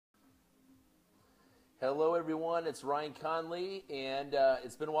Hello everyone, it's Ryan Conley, and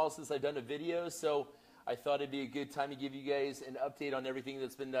it's been a while since I've done a video, so I thought it'd be a good time to give you guys an update on everything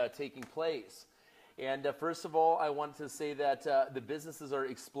that's been taking place. And first of all, I want to say that the businesses are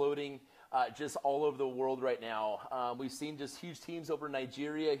exploding just all over the world right now. We've seen just huge teams over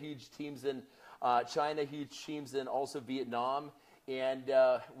Nigeria, huge teams in China, huge teams in also Vietnam, and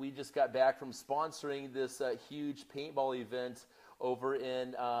we just got back from sponsoring this huge paintball event over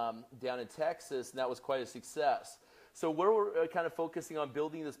in down in Texas, and that was quite a success. So where we're kind of focusing on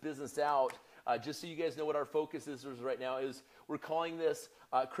building this business out, just so you guys know what our focus is right now, is we're calling this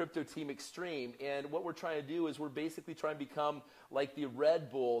Crypto Team Extreme. And what we're trying to do is we're basically trying to become like the Red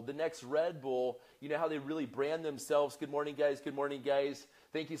Bull, the next Red Bull. You know how they really brand themselves. Good morning, guys. Good morning, guys.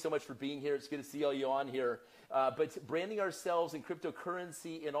 Thank you so much for being here. It's good to see all you on here. But branding ourselves in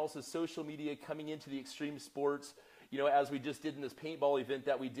cryptocurrency and also social media coming into the extreme sports, you know, as we just did in this paintball event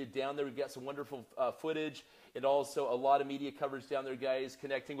that we did down there. We've got some wonderful footage and also a lot of media coverage down there, guys,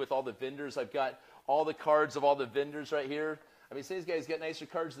 connecting with all the vendors. I've got all the cards of all the vendors right here. I mean, these guys got nicer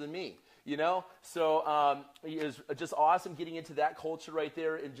cards than me, you know? So it was just awesome getting into that culture right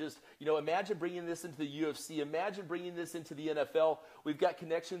there, and just, you know, imagine bringing this into the UFC. Imagine bringing this into the NFL. We've got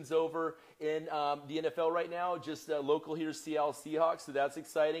connections over in the NFL right now, just local here, Seattle Seahawks, so that's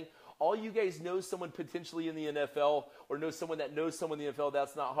exciting. All you guys know someone potentially in the NFL or know someone that knows someone in the NFL.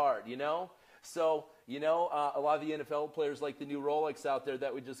 That's not hard, you know? So, you know, a lot of the NFL players like the new Rolex out there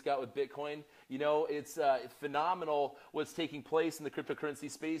that we just got with Bitcoin. You know, it's phenomenal what's taking place in the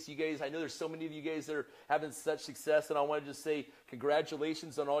cryptocurrency space. You guys, I know there's so many of you guys that are having such success, and I want to just say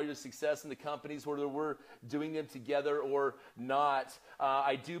congratulations on all your success in the companies, whether we're doing them together or not.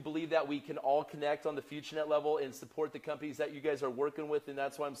 I do believe that we can all connect on the FutureNet level and support the companies that you guys are working with, and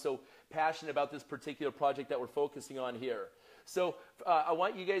that's why I'm so passionate about this particular project that we're focusing on here. So I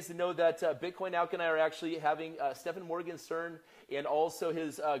want you guys to know that Bitcoin Alk and I are actually having Stephen Morgenstern and also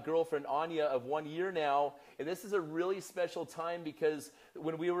his girlfriend Anya of 1 year now. And this is a really special time because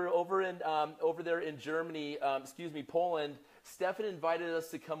when we were over there in Germany, Poland, Stephen invited us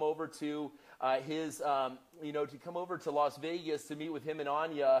to come over to to come over to Las Vegas to meet with him and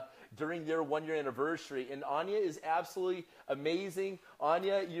Anya during their 1 year anniversary. And Anya is absolutely amazing.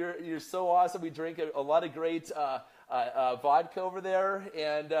 Anya, you're so awesome. We drank a lot of great vodka over there,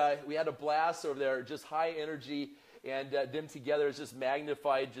 and we had a blast over there, just high energy, and them together is just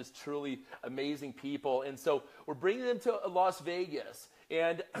magnified, just truly amazing people. And so we're bringing them to Las Vegas,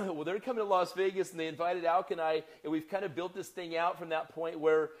 and well, they're coming to Las Vegas, and they invited Alk and I, and we've kind of built this thing out from that point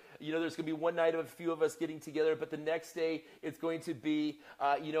where, you know, there's going to be one night of a few of us getting together, but the next day it's going to be,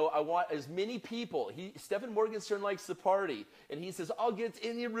 you know, I want as many people. Stephen Morgenstern likes to party, and he says, I'll get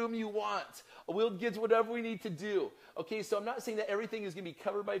any room you want. We'll get whatever we need to do. Okay, so I'm not saying that everything is going to be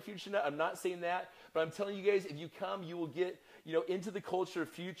covered by FutureNet. I'm not saying that, but I'm telling you guys, if you come, you will get, you know, into the culture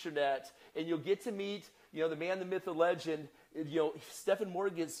of FutureNet, and you'll get to meet, you know, the man, the myth, the legend, you know, Stephen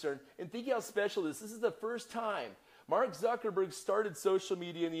Morgenstern. And think how special this is. This is the first time Mark Zuckerberg started social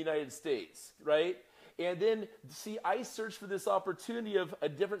media in the United States, right? And then, see, I searched for this opportunity of a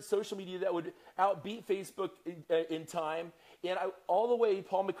different social media that would outbeat Facebook in time. And all the way,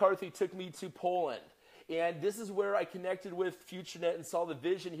 Paul McCarthy took me to Poland. And this is where I connected with FutureNet and saw the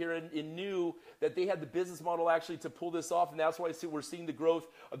vision here and knew that they had the business model actually to pull this off. And that's why we're seeing the growth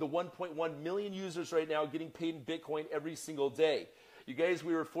of the 1.1 million users right now getting paid in Bitcoin every single day. You guys,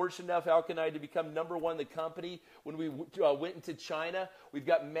 we were fortunate enough, Alk and I, to become #1 in the company when we went into China. We've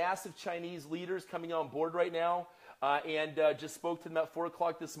got massive Chinese leaders coming on board right now. And just spoke to them at 4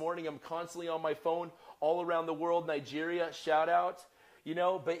 o'clock this morning. I'm constantly on my phone all around the world. Nigeria, shout out. You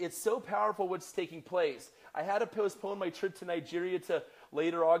know, but it's so powerful what's taking place. I had to postpone my trip to Nigeria to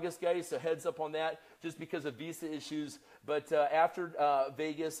later August, guys, so heads up on that, just because of visa issues. But after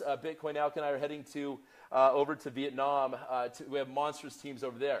Vegas, Bitcoin Alk and I are heading over to Vietnam. We have monstrous teams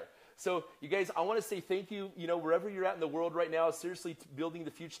over there. So, you guys, I want to say thank you, you know, wherever you're at in the world right now, seriously building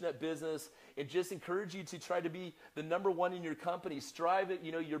the FutureNet business, and just encourage you to try to be the #1 in your company. Strive it,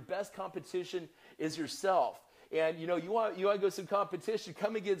 you know, your best competition is yourself. And, you know, you want to go some competition,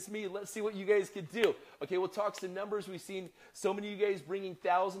 come against me. Let's see what you guys can do. Okay, we'll talk some numbers. We've seen so many of you guys bringing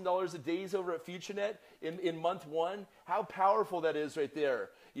 $1,000 a day over at FutureNet in month 1. How powerful that is right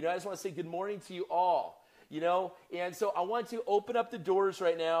there. You know, I just want to say good morning to you all. You know, and so I want to open up the doors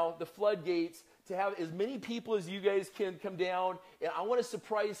right now, the floodgates, to have as many people as you guys can come down. And I want to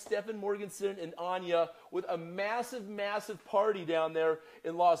surprise Stephen Morgenstern and Anya with a massive, massive party down there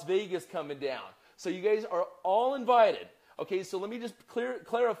in Las Vegas coming down. So you guys are all invited. Okay, so let me just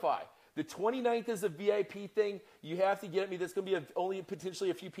clarify. The The 29th is a VIP thing. You have to get me. That's going to be only potentially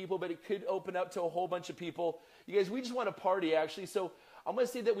a few people, but it could open up to a whole bunch of people. You guys, we just want to party, actually. So I'm going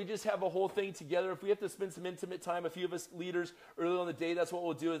to say that we just have a whole thing together. If we have to spend some intimate time, a few of us leaders early on the day, that's what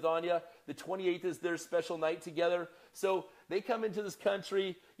we'll do with Anya. The 28th is their special night together. So they come into this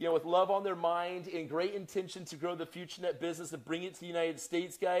country, with love on their mind and great intention to grow the FutureNet business and bring it to the United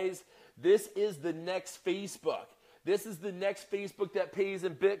States, guys. This is the next Facebook. This is the next Facebook that pays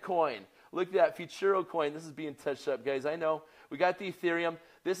in Bitcoin. Look at that, FutureCoin. This is being touched up, guys. I know. We got the Ethereum.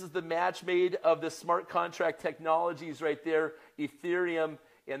 This is the match made of the smart contract technologies right there, Ethereum,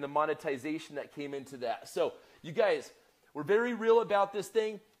 and the monetization that came into that. So, you guys, we're very real about this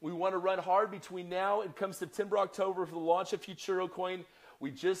thing. We want to run hard between now and come September, October for the launch of FutureCoin.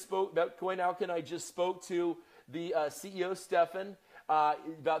 We just spoke about CoinAlchemy. I just spoke to the CEO, Stefan,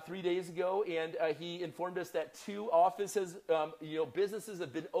 about 3 days ago, and he informed us that 2 offices, businesses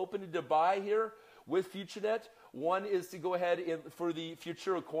have been opened in Dubai here with FutureNet. One is to go ahead for the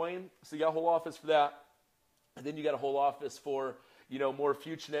FutureCoin, so you got a whole office for that, and then you got a whole office for more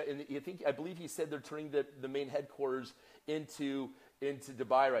FutureNet. And I believe he said they're turning the main headquarters into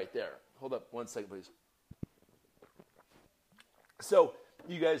Dubai right there. Hold up 1 second, please. So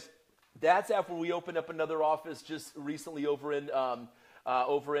you guys, that's after we opened up another office just recently over in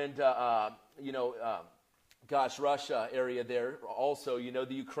Russia area there. Also, the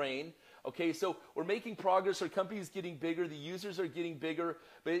Ukraine. Okay, so we're making progress. Our company's getting bigger. The users are getting bigger.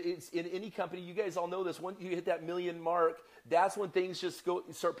 But it's in any company. You guys all know this. Once you hit that million mark, that's when things just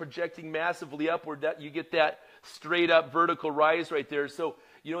start projecting massively upward. That you get that straight up vertical rise right there. So,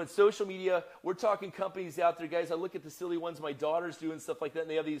 in social media, we're talking companies out there, guys. I look at the silly ones my daughter's doing, stuff like that, and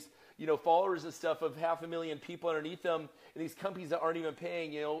they have these, followers and stuff of 500,000 people underneath them, and these companies that aren't even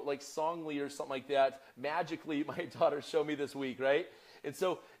paying, like Conley or something like that. Magically, my daughter showed me this week, right? And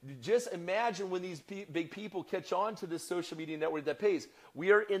so just imagine when these big people catch on to this social media network that pays.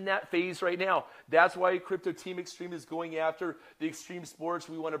 We are in that phase right now. That's why Crypto Team Extreme is going after the extreme sports.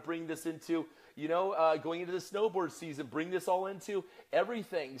 We want to bring this into, going into the snowboard season, bring this all into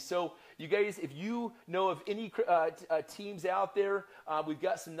everything. So you guys, if you know of any teams out there, we've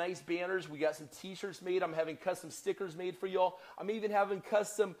got some nice banners. We got some t-shirts made. I'm having custom stickers made for y'all. I'm even having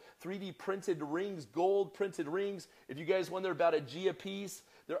custom 3D printed rings, gold printed rings. If you guys want, they're about a G a piece.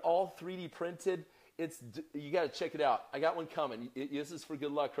 They're all 3D printed. You got to check it out. I got one coming. This is for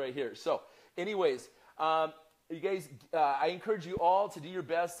good luck right here. So anyways, you guys, I encourage you all to do your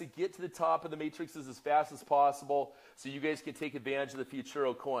best to get to the top of the matrices as fast as possible so you guys can take advantage of the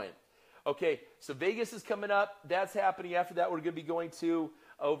FutureCoin. Okay, so Vegas is coming up. That's happening. After that, we're going to be going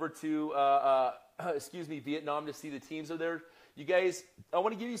over to Vietnam to see the teams over there. You guys, I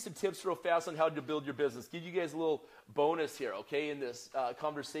want to give you some tips real fast on how to build your business. Give you guys a little bonus here, okay, in this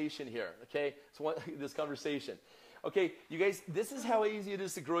conversation here, okay? So this conversation. Okay, you guys, this is how easy it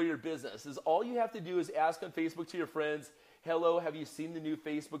is to grow your business. All you have to do is ask on Facebook to your friends, hello, have you seen the new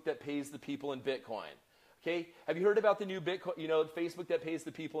Facebook that pays the people in Bitcoin? Okay, have you heard about the new Bitcoin, Facebook that pays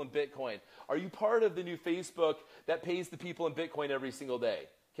the people in Bitcoin? Are you part of the new Facebook that pays the people in Bitcoin every single day?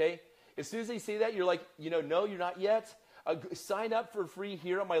 Okay, as soon as they say that, you're like, no, you're not yet. Sign up for free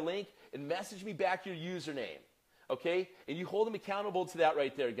here on my link and message me back your username. Okay, and you hold them accountable to that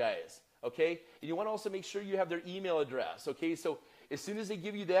right there, guys. Okay, and you want to also make sure you have their email address. Okay, so as soon as they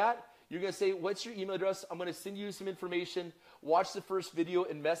give you that, you're going to say, what's your email address? I'm going to send you some information. Watch the first video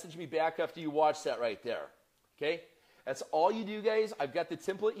and message me back after you watch that right there. Okay? That's all you do, guys. I've got the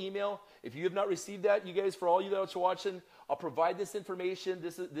template email. If you have not received that, you guys, for all you that are watching, I'll provide this information.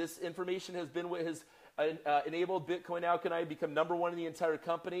 This information has been what has enabled CoinAlchemy to become #1 in the entire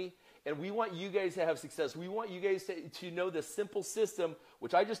company. And we want you guys to have success. We want you guys to know the simple system,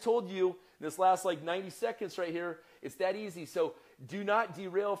 which I just told you in this last 90 seconds right here. It's that easy. So do not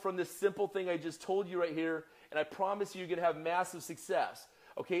derail from this simple thing I just told you right here. And I promise you're going to have massive success.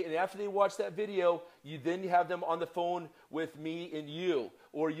 Okay, and after they watch that video, you then have them on the phone with me and you,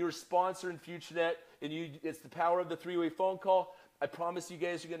 or your sponsor in FutureNet, and it's the power of the three-way phone call. I promise you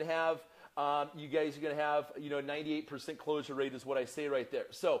guys are going to have, 98% closure rate is what I say right there.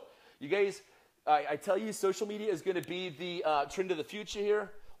 So, you guys, I tell you, social media is going to be the trend of the future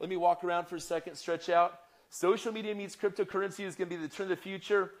here. Let me walk around for a second, stretch out. Social media meets cryptocurrency is going to be the trend of the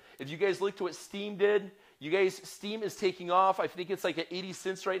future. If you guys looked at what Steam did, you guys, Steam is taking off. I think it's like at 80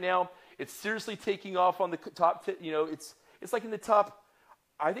 cents right now. It's seriously taking off on the top, it's like in the top,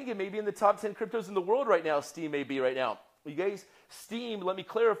 I think it may be in the top 10 cryptos in the world right now, Steam may be right now. You guys, Steam, let me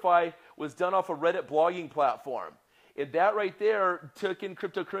clarify, was done off a Reddit blogging platform. And that right there took in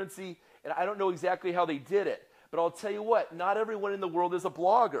cryptocurrency, and I don't know exactly how they did it. But I'll tell you what, not everyone in the world is a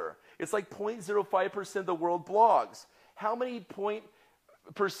blogger. It's like 0.05% of the world blogs. How many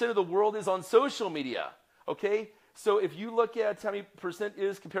 % of the world is on social media? Okay? So if you look at how many %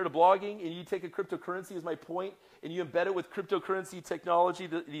 is compared to blogging, and you take a cryptocurrency as my point, and you embed it with cryptocurrency technology,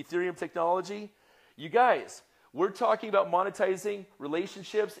 the Ethereum technology, you guys, we're talking about monetizing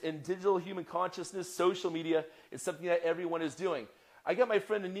relationships and digital human consciousness. Social media is something that everyone is doing. I got my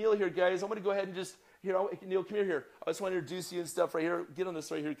friend Anil here, guys. I'm going to go ahead and just, Anil, come here. I just want to introduce you and stuff right here. Get on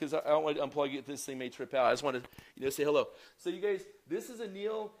this right here because I don't want to unplug it. This thing may trip out. I just want to, say hello. So you guys, this is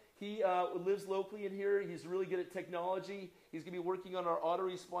Anil. He lives locally in here. He's really good at technology. He's going to be working on our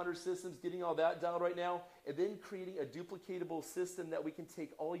autoresponder systems, getting all that down right now, and then creating a duplicatable system that we can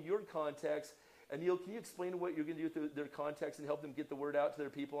take all your contacts. Anil, can you explain what you're going to do with their contacts and help them get the word out to their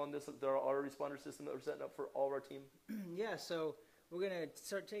people on this, their autoresponder system that we're setting up for all of our team? Yeah, so we're going to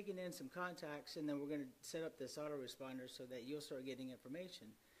start taking in some contacts, and then we're going to set up this autoresponder so that you'll start getting information.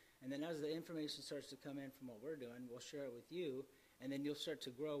 And then as the information starts to come in from what we're doing, we'll share it with you, and then you'll start to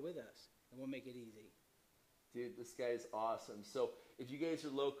grow with us, and we'll make it easy. Dude, this guy is awesome. So if you guys are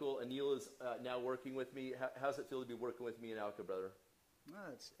local, Anil is now working with me. How's it feel to be working with me in Alka, brother?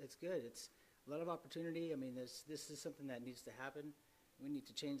 Oh, it's good. It's a lot of opportunity. I mean, this is something that needs to happen. We need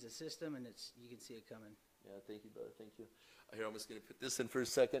to change the system, and you can see it coming. Yeah, thank you, brother. Thank you. Here, I'm just going to put this in for a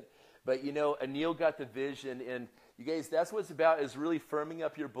second. But, Anil got the vision, and you guys, that's what it's about, is really firming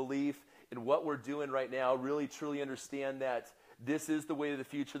up your belief in what we're doing right now. Really, truly understand that this is the way of the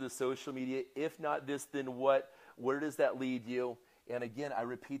future, the social media. If not this, then what? Where does that lead you? And again, I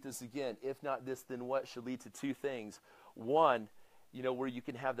repeat this again. If not this, then what should lead to two things. One, where you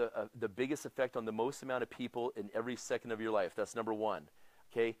can have the biggest effect on the most amount of people in every second of your life. That's number one.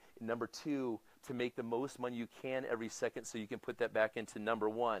 Okay? And number two, to make the most money you can every second so you can put that back into number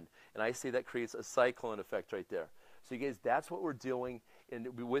one. And I say that creates a cyclone effect right there. So you guys, that's what we're doing. And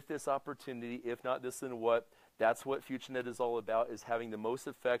with this opportunity, if not this, then what? That's what FutureNet is all about, is having the most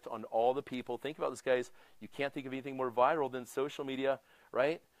effect on all the people. Think about this, guys. You can't think of anything more viral than social media,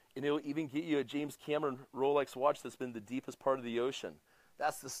 right? And it'll even get you a James Cameron Rolex watch that's been the deepest part of the ocean.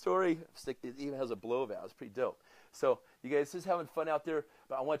 That's the story. It even has a blow valve. It's pretty dope. So you guys, just having fun out there.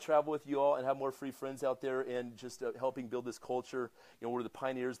 But I want to travel with you all and have more free friends out there and just helping build this culture. We're the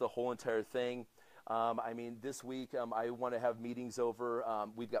pioneers of the whole entire thing. This week I want to have meetings over.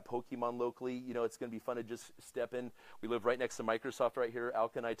 We've got Pokemon locally. It's going to be fun to just step in. We live right next to Microsoft right here.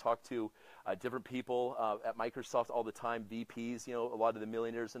 Alka and I talk to different people at Microsoft all the time, VPs, a lot of the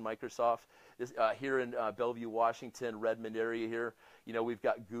millionaires in Microsoft. Here in Bellevue, Washington, Redmond area here, we've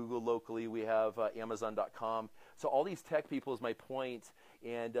got Google locally. We have Amazon.com. So all these tech people is my point,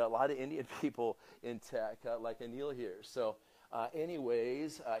 and a lot of Indian people in tech, like Anil here. So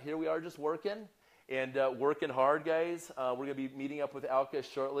anyways, here we are just working. And working hard, guys. We're going to be meeting up with Alka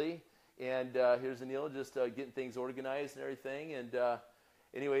shortly. And here's Anil just getting things organized and everything. And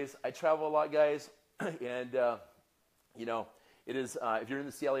anyways, I travel a lot, guys. And, it is, if you're in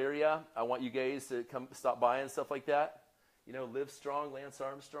the Seattle area, I want you guys to come stop by and stuff like that. Live Strong, Lance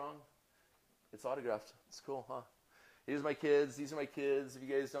Armstrong. It's autographed. It's cool, huh? These are my kids. These are my kids. If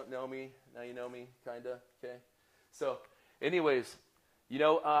you guys don't know me, now you know me, kind of, okay? So anyways,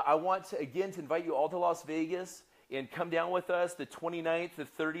 I want to, again, to invite you all to Las Vegas and come down with us the 29th, the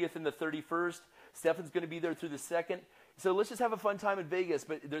 30th, and the 31st. Stefan's going to be there through the 2nd. So let's just have a fun time in Vegas.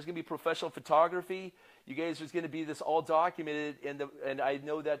 But there's going to be professional photography. You guys, there's going to be this all documented. And I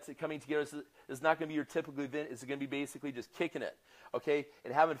know that coming together is not going to be your typical event. It's going to be basically just kicking it, okay,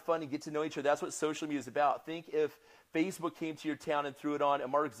 and having fun and get to know each other. That's what social media is about. Think if Facebook came to your town and threw it on,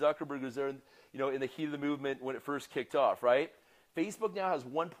 and Mark Zuckerberg was there, in the heat of the movement when it first kicked off, right? Facebook now has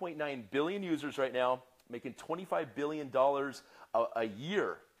 1.9 billion users right now, making $25 billion a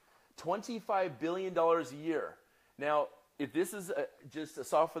year. $25 billion a year. Now, if this is just a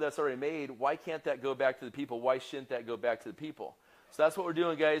software that's already made, why can't that go back to the people? Why shouldn't that go back to the people? So that's what we're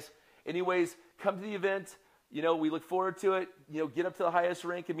doing, guys. Anyways, come to the event. We look forward to it. Get up to the highest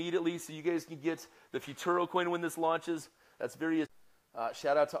rank immediately so you guys can get the Futuro coin when this launches. That's very...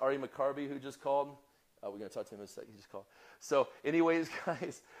 shout out to Ari McCarby, who just called. We're going to talk to him in a second. He just called. So anyways,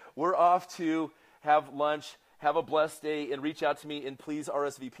 guys, we're off to have lunch. Have a blessed day, and reach out to me, and please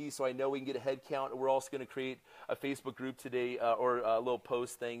RSVP so I know we can get a head count. We're also going to create a Facebook group today or a little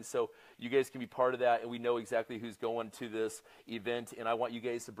post thing so you guys can be part of that, and we know exactly who's going to this event. And I want you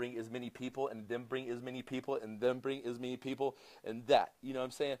guys to bring as many people, and them bring as many people, and them bring as many people, and that. You know what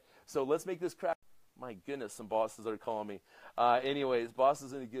I'm saying? So let's make this crap. My goodness, some bosses are calling me. Anyways,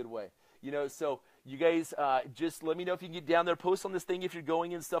 bosses in a good way. So you guys just let me know if you can get down there. Post on this thing if you're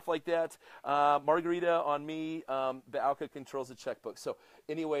going and stuff like that. Margarita on me. Alka controls the checkbook. So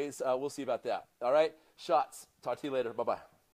anyways, we'll see about that. All right? Shots. Talk to you later. Bye-bye.